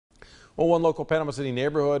Well, one local Panama City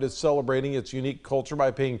neighborhood is celebrating its unique culture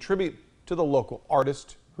by paying tribute to the local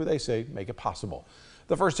artists who they say make it possible.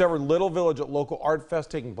 The first ever Little Village at Local Art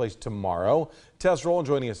Fest taking place tomorrow. Tess Rowland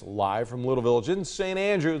joining us live from Little Village in St.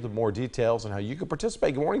 Andrews with more details on how you can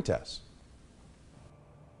participate. Good morning, Tess.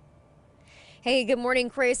 Hey, good morning,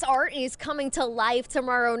 Chris. Art is coming to life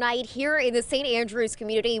tomorrow night here in the St. Andrews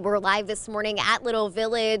community. We're live this morning at Little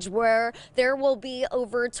Village, where there will be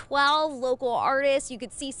over 12 local artists. You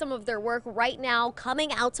could see some of their work right now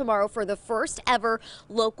coming out tomorrow for the first ever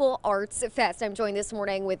Local Arts Fest. I'm joined this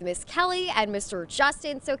morning with Miss Kelly and Mr.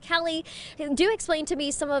 Justin. So Kelly, do explain to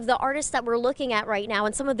me some of the artists that we're looking at right now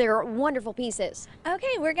and some of their wonderful pieces.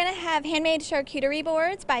 Okay, we're going to have handmade charcuterie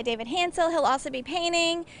boards by David Hansel. He'll also be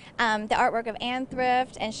painting the artwork of Anne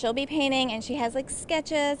Thrift, and she'll be painting, and she has like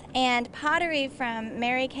sketches, and pottery from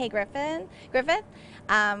Mary Kay Griffith.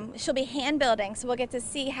 She'll be hand building, so we'll get to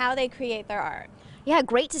see how they create their art. Yeah,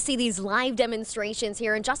 great to see these live demonstrations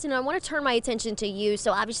here. And Justin, I want to turn my attention to you.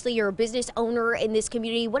 So obviously you're a business owner in this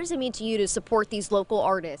community. What does it mean to you to support these local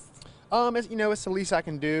artists? It's the least I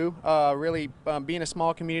can do. Really, being a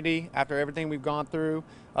small community after everything we've gone through,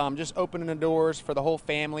 just opening the doors for the whole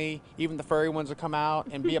family, even the furry ones to come out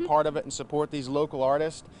and be a part of it and support these local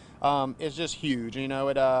artists is just huge.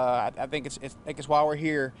 I think it's why we're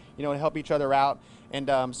here, to help each other out.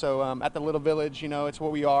 And so at the Little Village, it's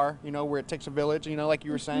where we are, where it takes a village, like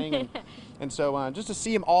you were saying. And so just to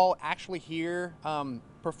see them all actually here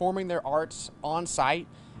performing their arts on site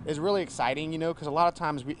is really exciting, because a lot of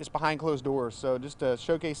times it's behind closed doors. So just to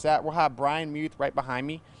showcase that, we'll have Brian Muth right behind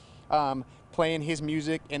me playing his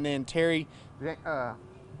music, and then Terry Knight.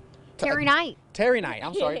 Terry Knight,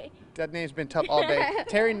 I'm sorry. That name's been tough all day.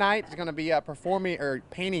 Terry Knight is going to be performing or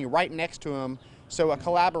painting right next to him. So a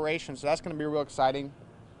collaboration, so that's going to be real exciting.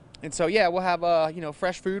 And so, yeah, we'll have,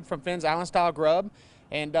 fresh food from Finn's Island Style Grub.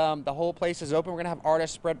 And the whole place is open. We're going to have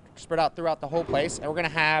artists spread out throughout the whole place. And we're going to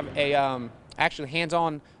have a actually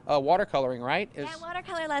hands-on watercoloring, right? Yeah,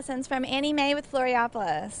 watercolor lessons from Annie Mae with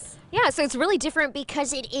Floriopolis. Yeah, so it's really different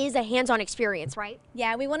because it is a hands-on experience, right?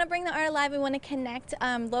 Yeah, we want to bring the art alive. We want to connect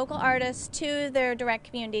local artists to their direct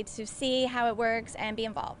community to see how it works and be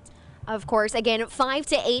involved. Of course. Again, 5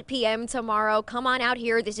 to 8 p.m. tomorrow. Come on out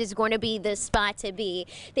here. This is going to be the spot to be.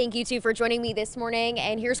 Thank you, too, for joining me this morning.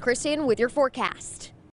 And here's Kristen with your forecast.